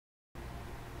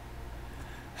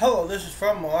Hello, this is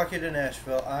from Milwaukee to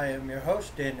Nashville. I am your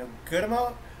host, Daniel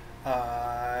Goodamo.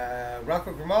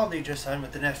 Rocco Grimaldi just signed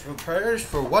with the Nashville Predators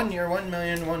for 1 year, $1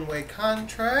 million, one-way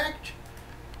contract.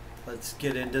 Let's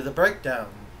get into the breakdown.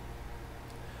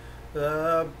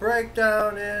 The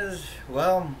breakdown is,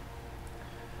 well,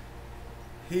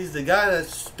 he's the guy that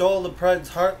stole the Preds'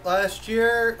 heart last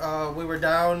year. We were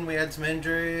down, we had some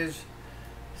injuries,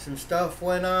 some stuff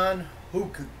went on. Oh,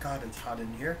 good God, it's hot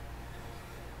in here.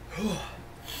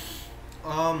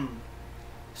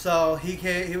 So he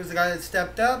was the guy that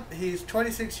stepped up. He's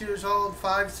 26 years old,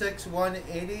 5'6",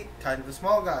 180, kind of a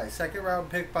small guy. Second round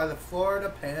pick by the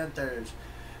Florida Panthers,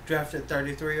 drafted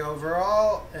 33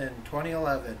 overall in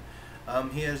 2011.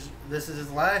 This is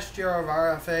his last year of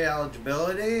RFA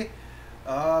eligibility.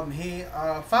 He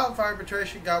filed for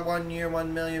arbitration, got 1 year, $1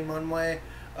 million one way.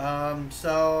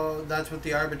 So that's what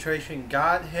the arbitration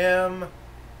got him.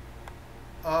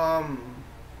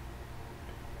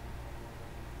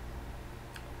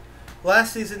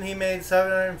 Last season he made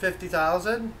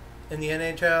 $750,000 in the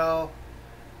NHL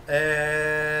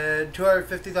and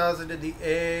 $250,000 in the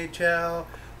AHL.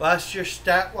 Last year,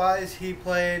 stat-wise, he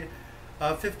played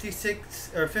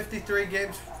 53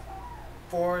 games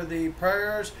for the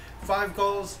Predators, 5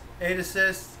 goals, 8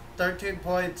 assists, 13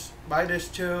 points,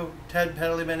 -2, 10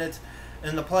 penalty minutes.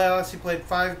 In the playoffs, he played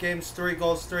 5 games, 3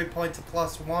 goals, 3 points, a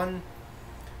 +1.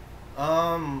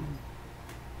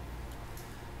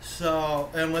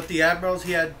 And with the Admirals,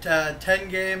 he had 10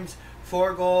 games,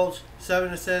 4 goals,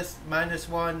 7 assists,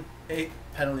 -1, 8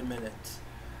 penalty minutes.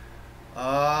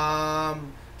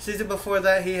 Season before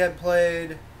that, he had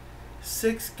played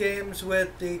 6 games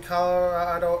with the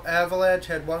Colorado Avalanche,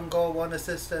 had 1 goal, 1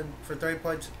 assist, and for 3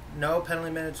 points, no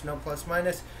penalty minutes, no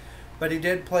plus-minus. But he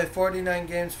did play 49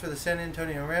 games for the San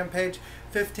Antonio Rampage,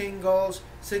 15 goals,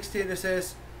 16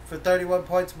 assists, for 31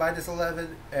 points,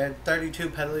 -11, and 32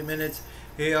 penalty minutes.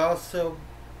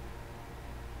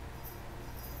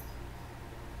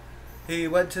 He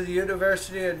went to the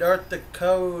University of North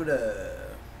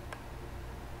Dakota.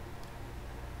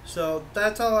 So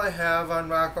that's all I have on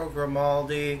Rocco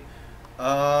Grimaldi.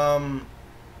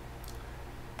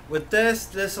 With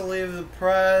this will leave the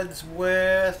Preds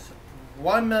with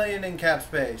 $1 million in cap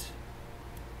space.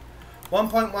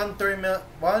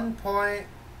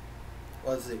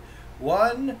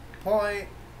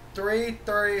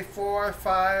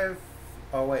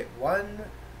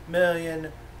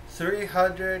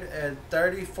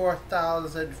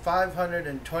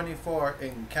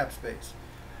 in cap space.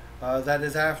 That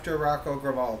is after Rocco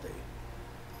Grimaldi.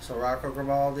 So Rocco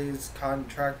Grimaldi's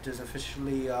contract is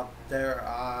officially up there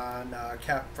on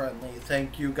Cap Friendly.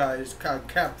 Thank you guys,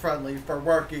 Cap Friendly, for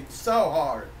working so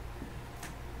hard.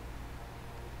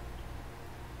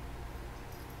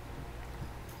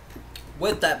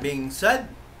 With that being said,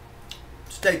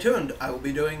 stay tuned. I will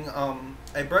be doing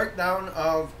a breakdown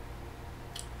of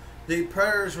the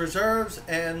Predators reserves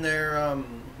and their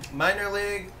minor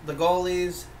league, the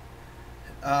goalies.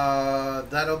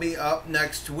 That'll be up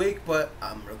next week, but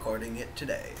I'm recording it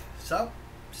today. So,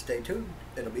 stay tuned.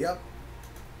 It'll be up.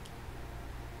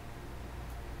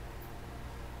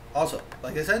 Also,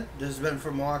 like I said, this has been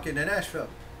from Milwaukee to Nashville.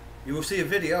 You will see a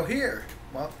video here.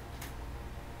 Well,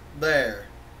 there.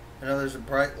 I know there's a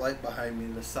bright light behind me.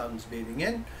 The sun's beating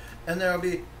in. And there will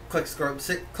be click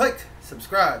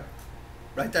subscribe.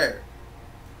 Right there.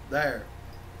 There.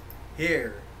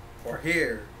 Here. Or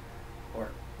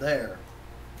there.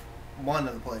 One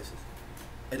of the places.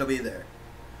 It'll be there.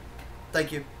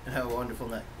 Thank you, and have a wonderful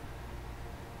night.